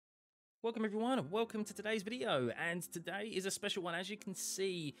Welcome everyone, welcome to today's video, and today is a special one. As you can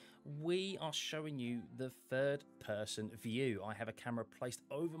see, we are showing you the third person view. I have a camera placed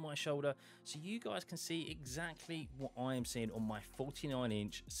over my shoulder so you guys can see exactly what I am seeing on my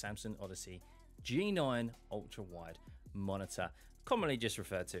 49-inch Samsung Odyssey G9 ultra-wide monitor, commonly just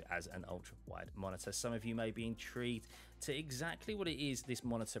referred to as an ultra-wide monitor. Some of you may be intrigued to exactly what it is this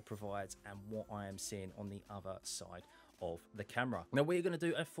monitor provides and what I am seeing on the other side of the camera. Now we're going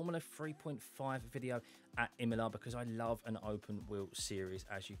to do a Formula 3.5 video at Imola because I love an open wheel series,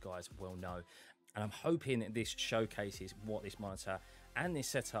 as you guys well know, and I'm hoping that this showcases what this monitor and this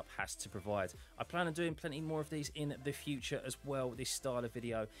setup has to provide. I plan on doing plenty more of these in the future as well, this style of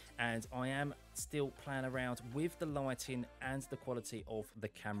video, and I am still playing around with the lighting and the quality of the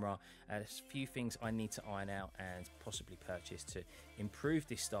camera. There's a few things I need to iron out and possibly purchase to improve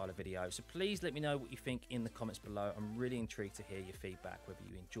this style of video, so please let me know what you think in the comments below. I'm really intrigued to hear your feedback, whether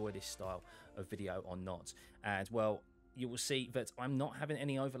you enjoy this style of video or not. And well, you will see that I'm not having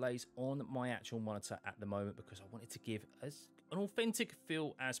any overlays on my actual monitor at the moment because I wanted to give as an authentic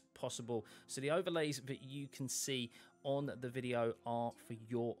feel as possible. So the overlays that you can see on the video are for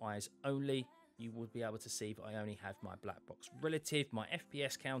your eyes only. You will be able to see that I only have my black box relative, my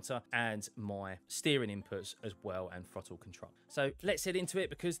FPS counter, and my steering inputs as well, and throttle control. So let's head into it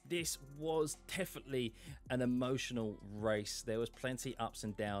because this was definitely an emotional race. There was plenty ups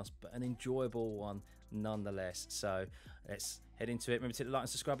and downs, but an enjoyable one nonetheless. So let's head into it. Remember to hit the like and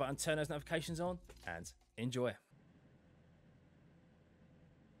subscribe button, turn those notifications on, and enjoy.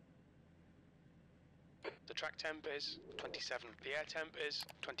 The track temp is 27. The air temp is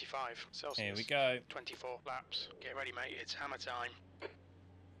 25 Celsius. Here we go. 24 laps. Get ready, mate. It's hammer time.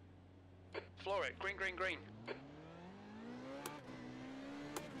 Floor it. Green, green, green.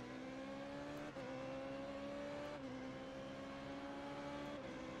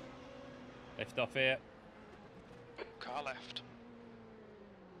 Lift off here. Car left.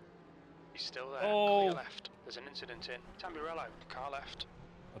 He's still there. Oh. Clear left. There's an incident in Tamburello. Car left.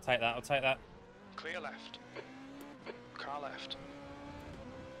 I'll take that. I'll take that. Clear left. Car left.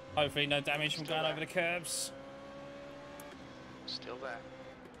 Hopefully no damage from Still going there. over the curbs. Still there.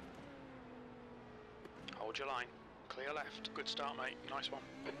 Hold your line. Clear left. Good start, mate. Nice one.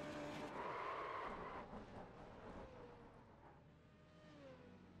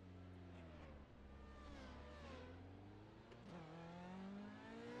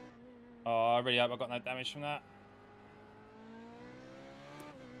 Oh, I really hope I got no damage from that.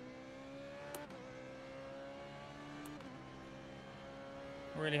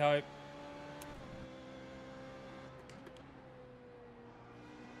 Really hope.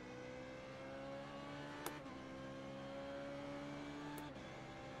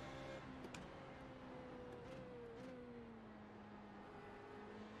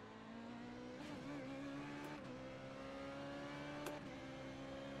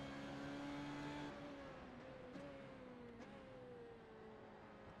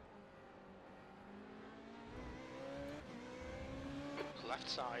 Left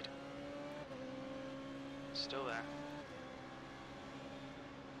side. Still there.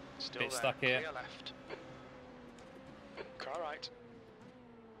 Still Bit there. stuck here. Clear left. Car right.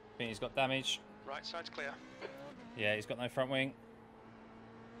 I think he's got damage. Right side's clear. Yeah, he's got no front wing.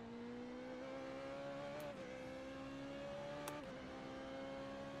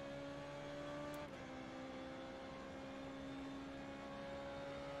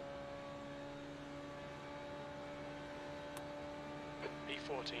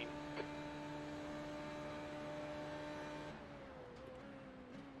 E14.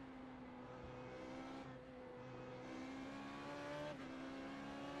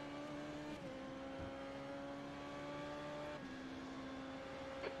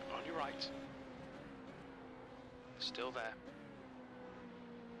 On your right. Still there.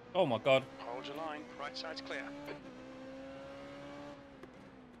 Oh my god. Hold your line. Right side's clear.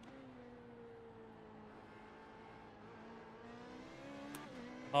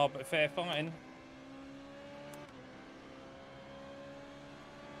 Oh, but fair fighting.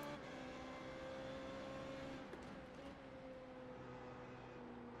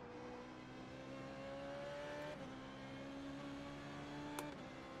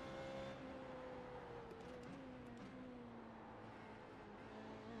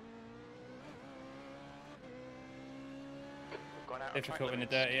 We've gone out of track Difficult in the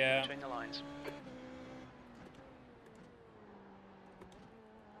limits. dirt, yeah. Between the lines.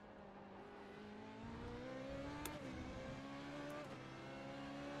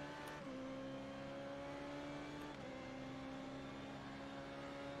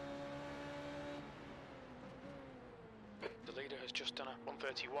 The leader has has just done a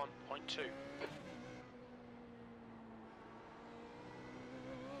 131.2.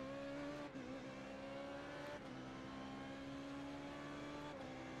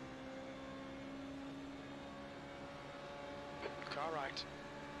 Car right.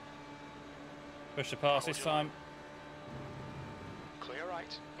 Push the pass this time. Clear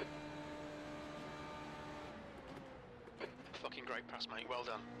right. Fucking great pass, mate. Well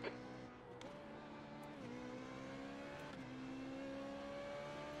done.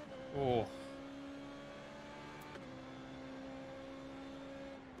 Oh.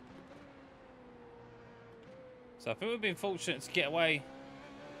 So I think we've been fortunate to get away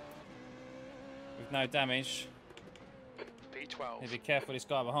with no damage. P12. Be careful, this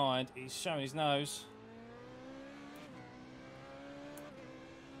guy behind. He's showing his nose.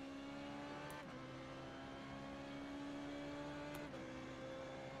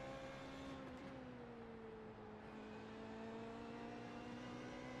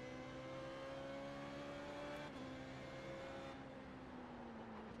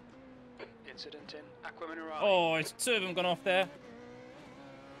 Incident in Aqua Minerale. Oh, it's two of them gone off there.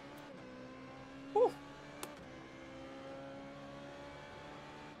 Whew.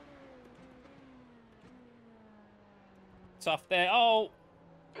 Tough there. Oh,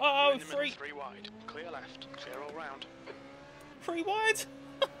 oh, three. 3 wide. Clear left. Clear all round. 3 wide.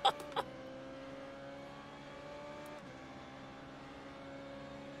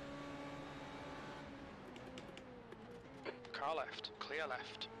 Car left. Clear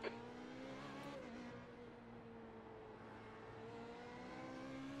left.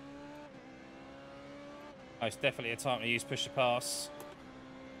 Oh, it's definitely a time to use push to pass.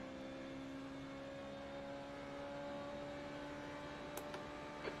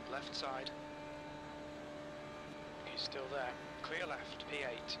 Left side. He's still there. Clear left.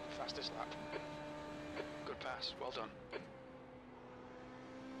 P8. Fastest lap. Good pass. Well done.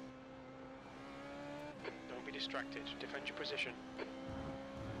 Don't be distracted. Defend your position.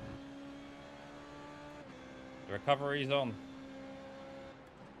 The recovery's on.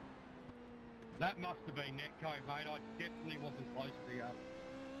 That must have been netcode, mate. I definitely wasn't close to the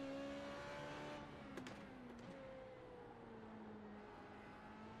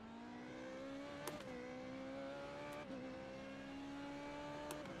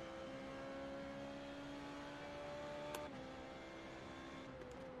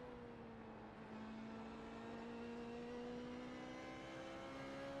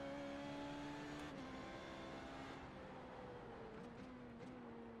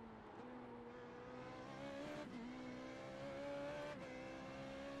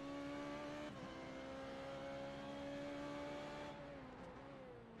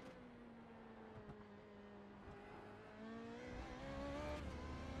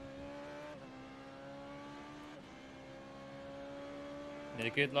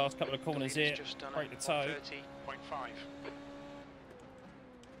Did a good last couple of corners here. Break the toe. 30.5.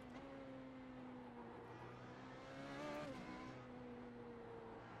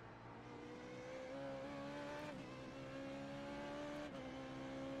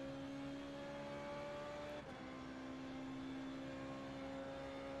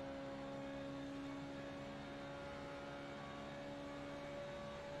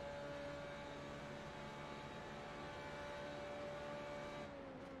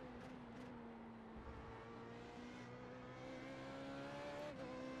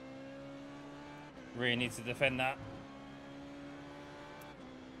 Really needs to defend that.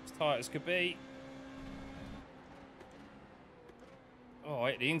 As tight as could be. Oh,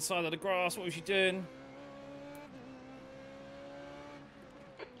 hit the inside of the grass. What was you doing?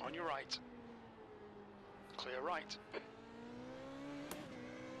 On your right. Clear right.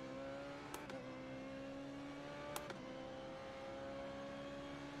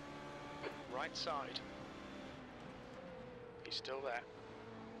 Right side. He's still there.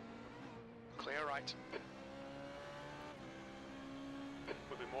 Clear right.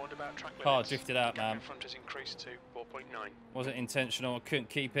 We've been warned about track limits. Car drifted out, The gap man. in front has increased to 4.9. Wasn't intentional. I couldn't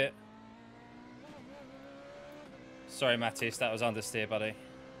keep it. Sorry, Mattis. That was understeer, buddy.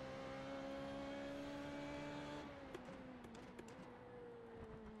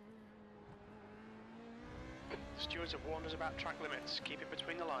 The stewards have warned us about track limits. Keep it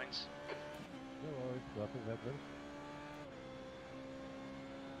between the lines. No worries, nothing happening.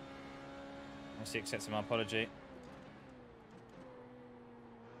 He accepts my apology.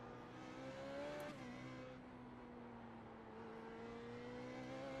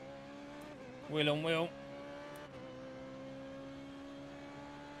 Wheel on wheel.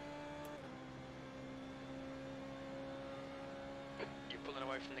 You're pulling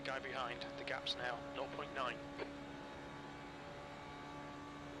away from the guy behind. The gap's now 0.9.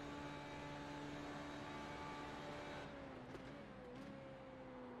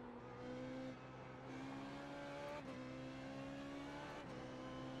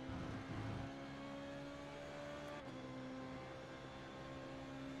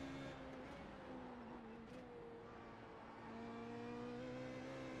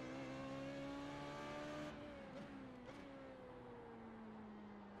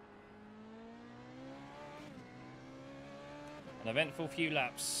 An eventful few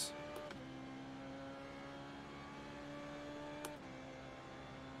laps.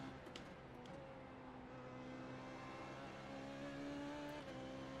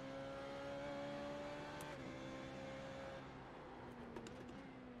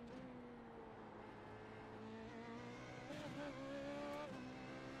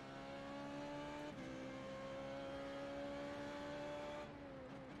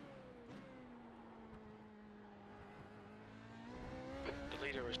 The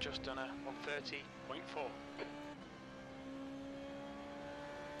leader has just done a 130.4.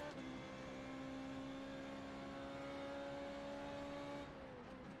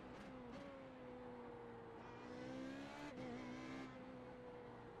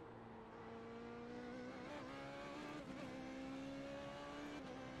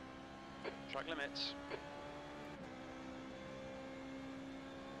 Track limits.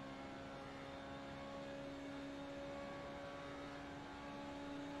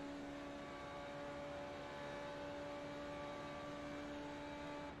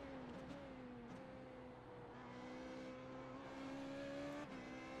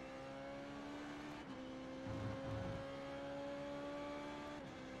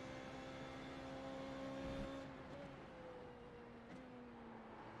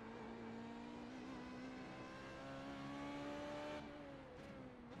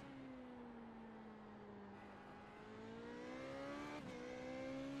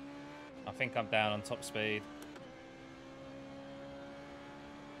 I think I'm down on top speed.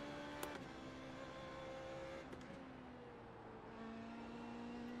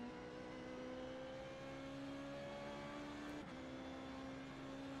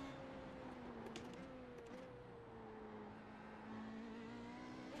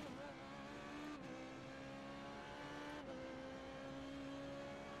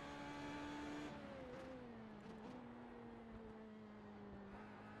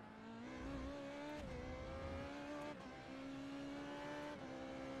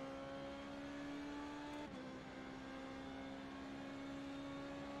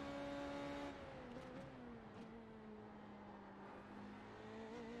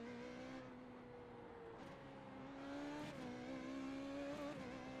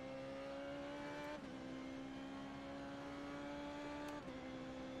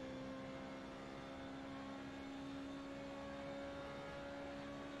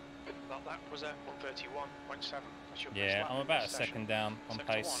 That lap was at 131.7. That's your best Yeah, lap I'm in about a this session. second down on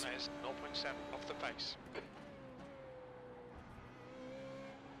Sector pace. 1 is 0.7 off the pace.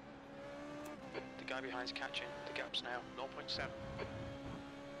 The guy behind's catching. The gap's now 0.7.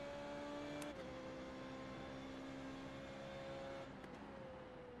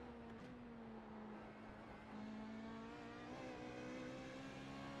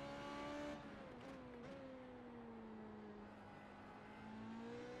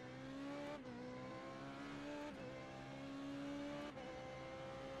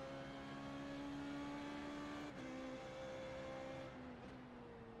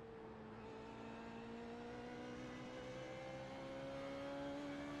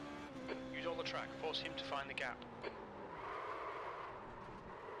 Use all the track, force him to find the gap.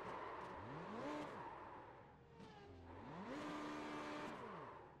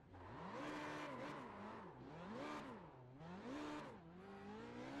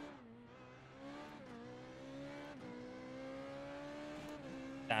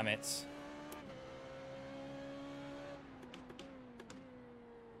 Damn it.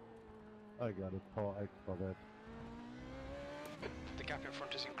 I got it. Power X for that. The gap in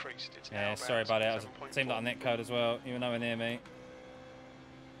front has increased. It's now Yeah, about sorry about it. It 7.4. seemed like a net code as well. You were nowhere near me.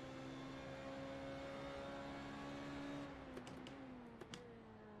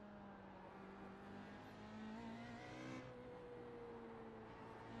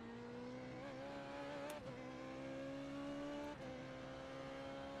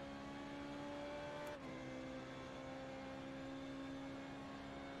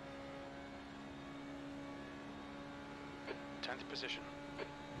 Tenth position.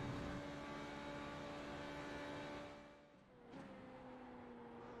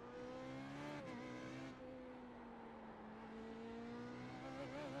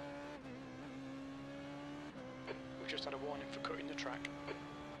 We've just had a warning for cutting the track.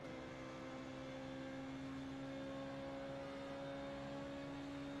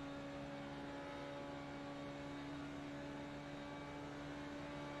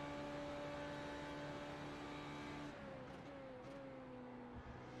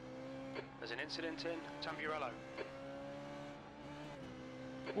 There's an incident in Tamburello.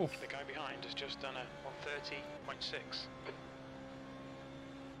 Oof. The guy behind has just done a 130.6.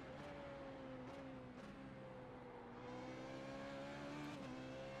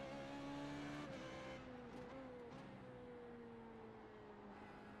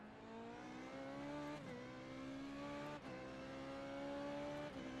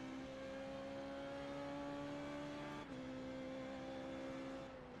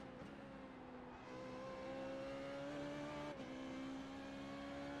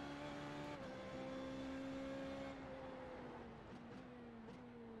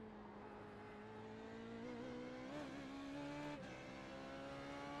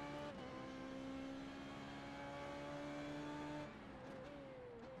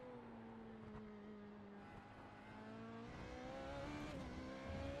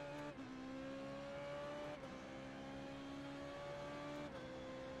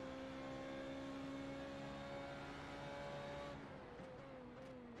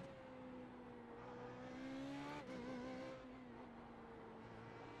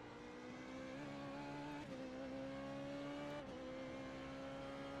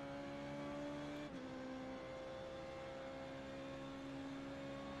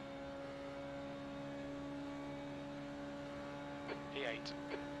 P8.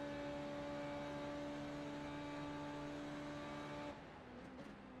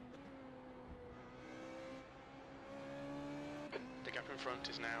 The gap in front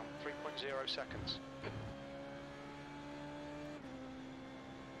is now 3.0 seconds.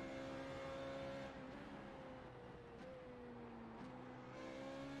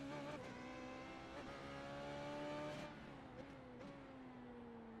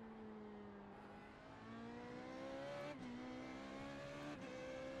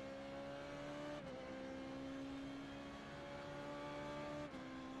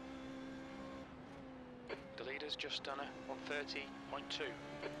 The leader's just done a 130.2.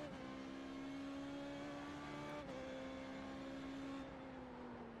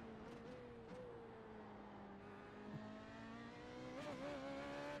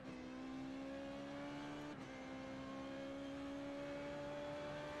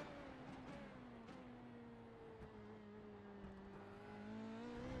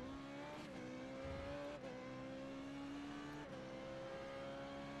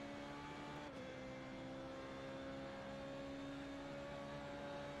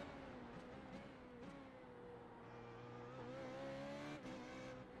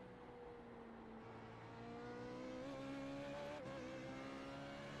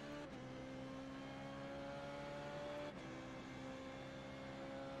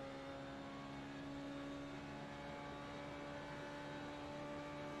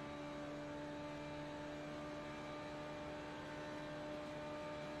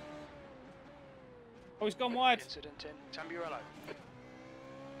 Oh, he's gone wide. Incident in Tamburello.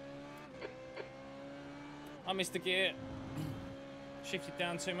 I missed the gear. Shifted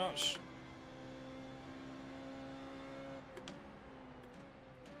down too much.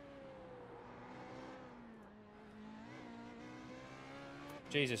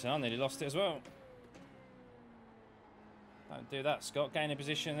 Jesus, I nearly lost it as well. Don't do that, Scott. Gain a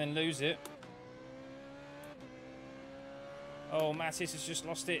position and then lose it. Oh, Mattis has just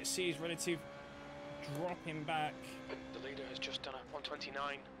lost it. See his relative dropping back. The leader has just done a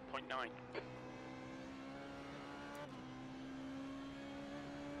 129.9.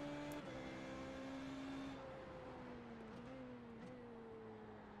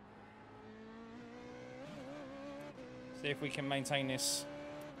 See if we can maintain this.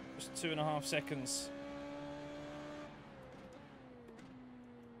 Just 2.5 seconds.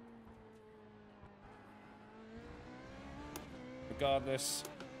 Regardless,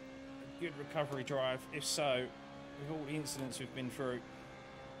 a good recovery drive. If so, with all the incidents we've been through.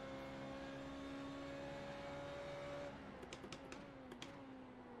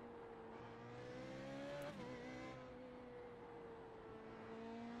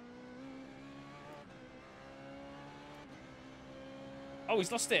 Oh,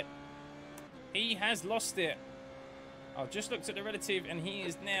 he's lost it. He has lost it. I've just looked at the relative and he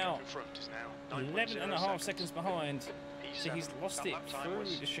is now 11.5 seconds behind. So he's lost it through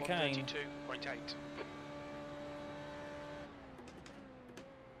the chicane.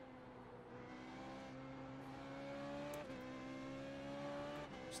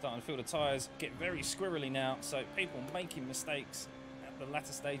 Starting to feel the tyres get very squirrely now, so people making mistakes at the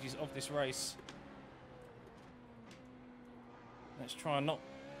latter stages of this race. Let's try and not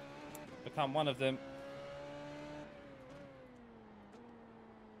become one of them.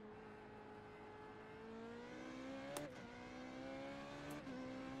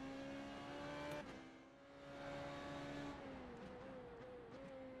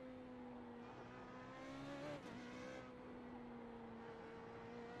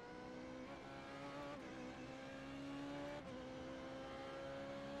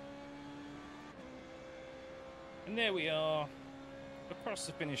 And there we are, across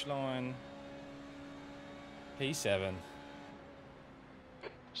the finish line. P7.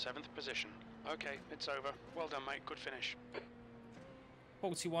 7th position. Okay, it's over. Well done, mate. Good finish.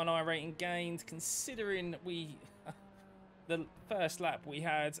 41 I rating gained, considering we the first lap we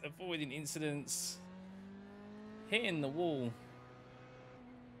had, avoiding incidents, hitting the wall,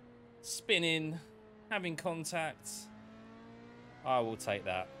 spinning, having contact. I will take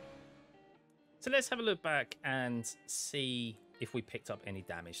that. So let's have a look back and see if we picked up any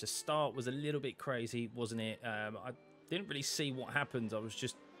damage. The start was a little bit crazy, wasn't it? I didn't really see what happened. I was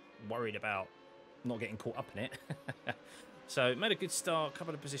just worried about not getting caught up in it. So made a good start, a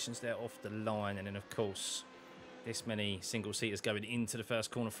couple of positions there off the line, and then of course this many single seaters going into the first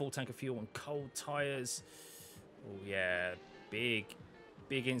corner, full tank of fuel and cold tyres. Oh yeah, big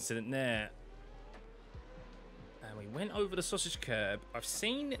incident there. And we went over the sausage curb. I've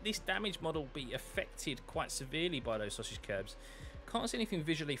seen this damage model be affected quite severely by those sausage curbs. Can't see anything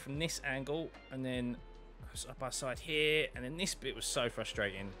visually from this angle, and then side by side here, and then this bit was so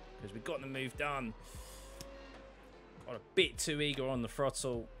frustrating because we got the move done. Got a bit too eager on the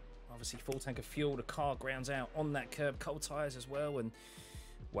throttle. Obviously, full tank of fuel. The car grounds out on that curb. Cold tyres as well, and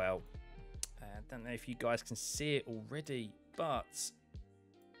well, I don't know if you guys can see it already, but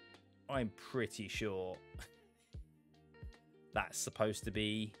I'm pretty sure that's supposed to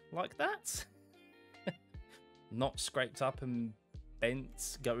be like that. Not scraped up and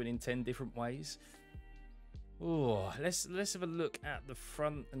bent, going in 10 different ways. Oh, let's have a look at the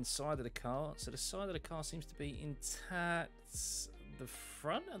front and side of the car. So the side of the car seems to be intact. The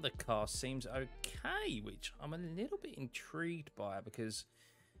front of the car seems okay, which I'm a little bit intrigued by because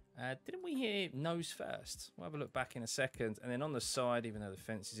didn't we hear nose first? We'll have a look back in a second. And then on the side, even though the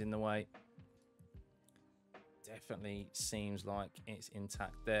fence is in the way, definitely seems like it's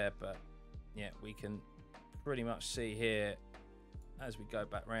intact there. But yeah, we can pretty much see here as we go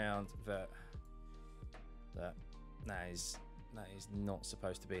back round that is not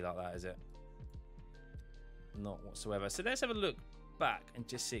supposed to be like that, is it? Not whatsoever. So let's have a look back and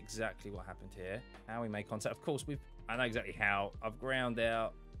just see exactly what happened here, how we made contact. Of course, I know exactly how. I've ground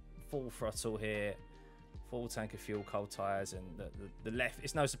out, full throttle here, full tank of fuel, cold tyres, and the left,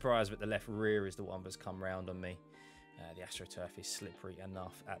 it's no surprise, but the left rear is the one that's come round on me. The AstroTurf is slippery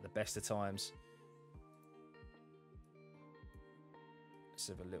enough at the best of times. Let's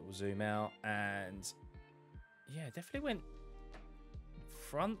have a little zoom out, and yeah, definitely went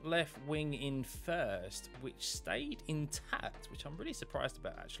front left wing in first, which stayed intact, which I'm really surprised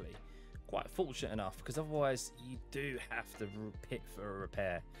about, actually. Quite fortunate enough, because otherwise you do have to pit for a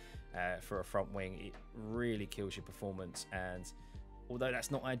repair for a front wing. It really kills your performance, and although that's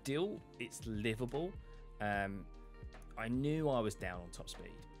not ideal, it's livable. I knew I was down on top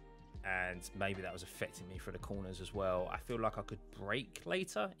speed, and maybe that was affecting me for the corners as well. I feel like I could brake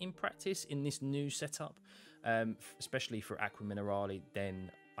later in practice in this new setup, especially for Aqua Minerale.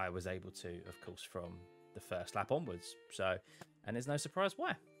 Then I was able to, of course, from the first lap onwards. So, and there's no surprise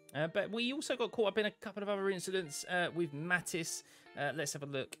why. But we also got caught up in a couple of other incidents with Mattis. Let's have a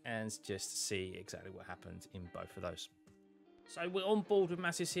look and just see exactly what happened in both of those. So we're on board with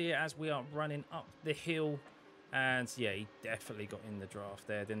Mattis here as we are running up the hill. And yeah, he definitely got in the draft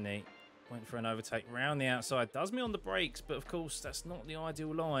there, didn't he? Went for an overtake round the outside. Does me on the brakes, but of course, that's not the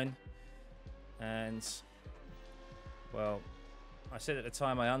ideal line. And, well, I said at the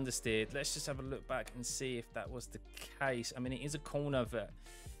time I understeered. Let's just have a look back and see if that was the case. I mean, it is a corner that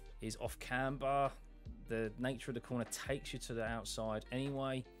is off camber. The nature of the corner takes you to the outside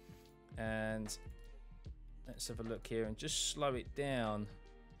anyway. And let's have a look here and just slow it down.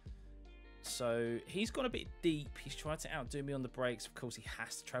 So he's gone a bit deep. He's tried to outdo me on the brakes. Of course, he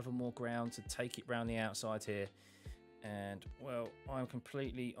has to travel more ground to take it round the outside here. And, well, I'm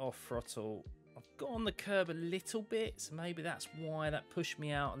completely off throttle. I've got on the curb a little bit, so maybe that's why that pushed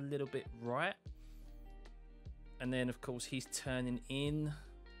me out a little bit right. And then, of course, he's turning in.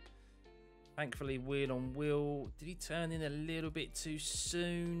 Thankfully, wheel on wheel. Did he turn in a little bit too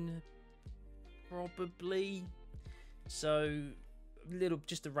soon? Probably. So,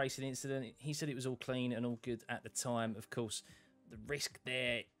 just a racing incident. He said it was all clean and all good at the time. Of course, the risk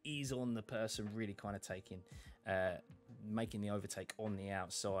there is on the person really kind of making the overtake on the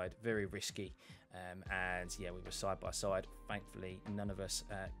outside. Very risky. And yeah, we were side by side. Thankfully, none of us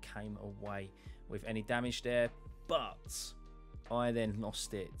came away with any damage there. But I then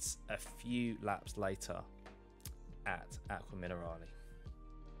lost it a few laps later at Aqua Minerale.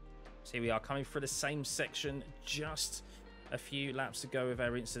 So here we are coming through the same section, just a few laps to go with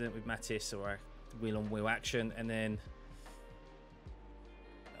our incident with Mattis, or our wheel-on-wheel action, and then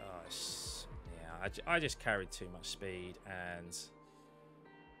yeah, I just carried too much speed, and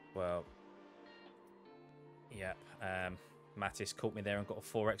well, yeah, Mattis caught me there and got a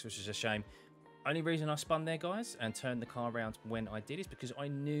 4x, which is a shame. Only reason I spun there, guys, and turned the car around when I did is because I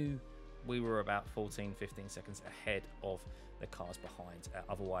knew we were about 14-15 seconds ahead of the cars behind.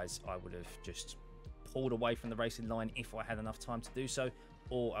 Otherwise, I would have just pulled away from the racing line if I had enough time to do so,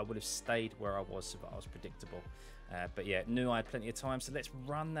 or I would have stayed where I was so that I was predictable. But yeah, knew I had plenty of time, so let's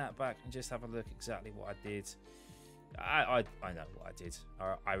run that back and just have a look exactly what I did. I know what I did.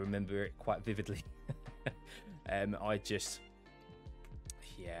 I remember it quite vividly.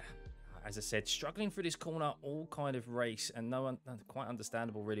 Yeah, as I said, struggling through this corner all kind of race, and quite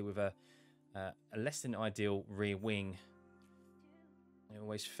understandable really with a less than ideal rear wing. I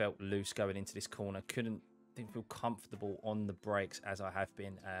always felt loose going into this corner. Didn't feel comfortable on the brakes as I have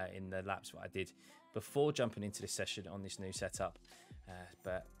been in the laps that I did before jumping into this session on this new setup.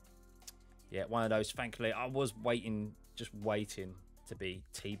 But yeah, one of those. Thankfully, I was just waiting to be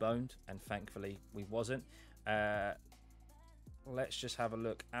T-boned, and thankfully we wasn't. Let's just have a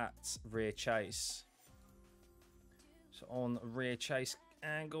look at rear chase. So on rear chase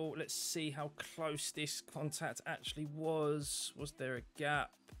angle, let's see how close this contact actually was. Was there a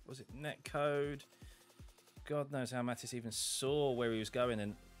gap? Was it net code? God knows how Mattis even saw where he was going,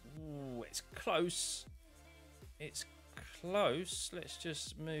 and ooh, it's close. It's close. Let's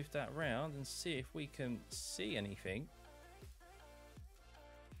just move that round and see if we can see anything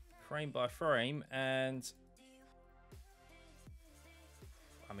frame by frame. And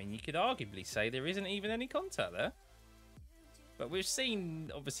I mean, you could arguably say there isn't even any contact there, but we've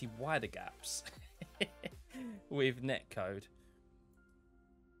seen obviously wider gaps with netcode.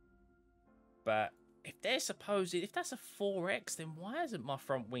 But if they're if that's a 4X, then why isn't my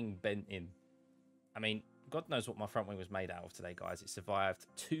front wing bent in? I mean, God knows what my front wing was made out of today, guys. It survived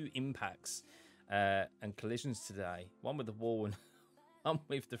 2 impacts and collisions today. One with the wall and one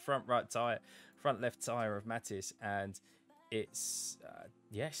with the front left tire of Mattis, and it's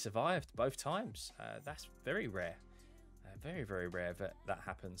yeah, survived both times. That's very rare, very rare that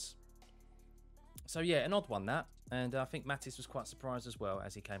happens. So yeah, an odd one that, and I think Mattis was quite surprised as well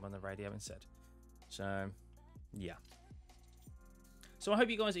as he came on the radio and said. So yeah. So I hope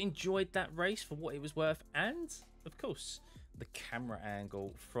you guys enjoyed that race for what it was worth, and of course the camera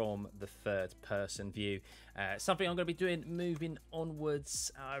angle from the third person view. Something I'm going to be doing moving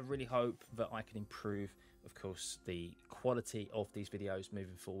onwards. I really hope that I can improve, of course, the quality of these videos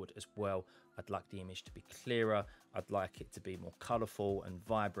moving forward as well. I'd like the image to be clearer. I'd like it to be more colourful and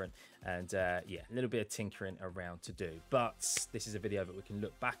vibrant, and yeah, a little bit of tinkering around to do. But this is a video that we can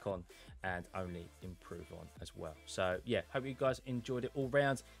look back on and only improve on as well. So yeah, hope you guys enjoyed it all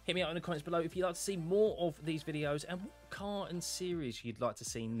round. Hit me out in the comments below if you'd like to see more of these videos and what car and series you'd like to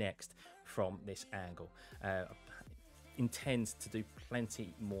see next from this angle. Intend to do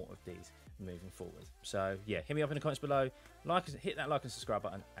plenty more of these moving forward. So yeah, hit me up in the comments below, hit that like and subscribe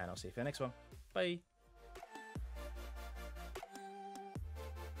button, and I'll see you for the next one. Bye.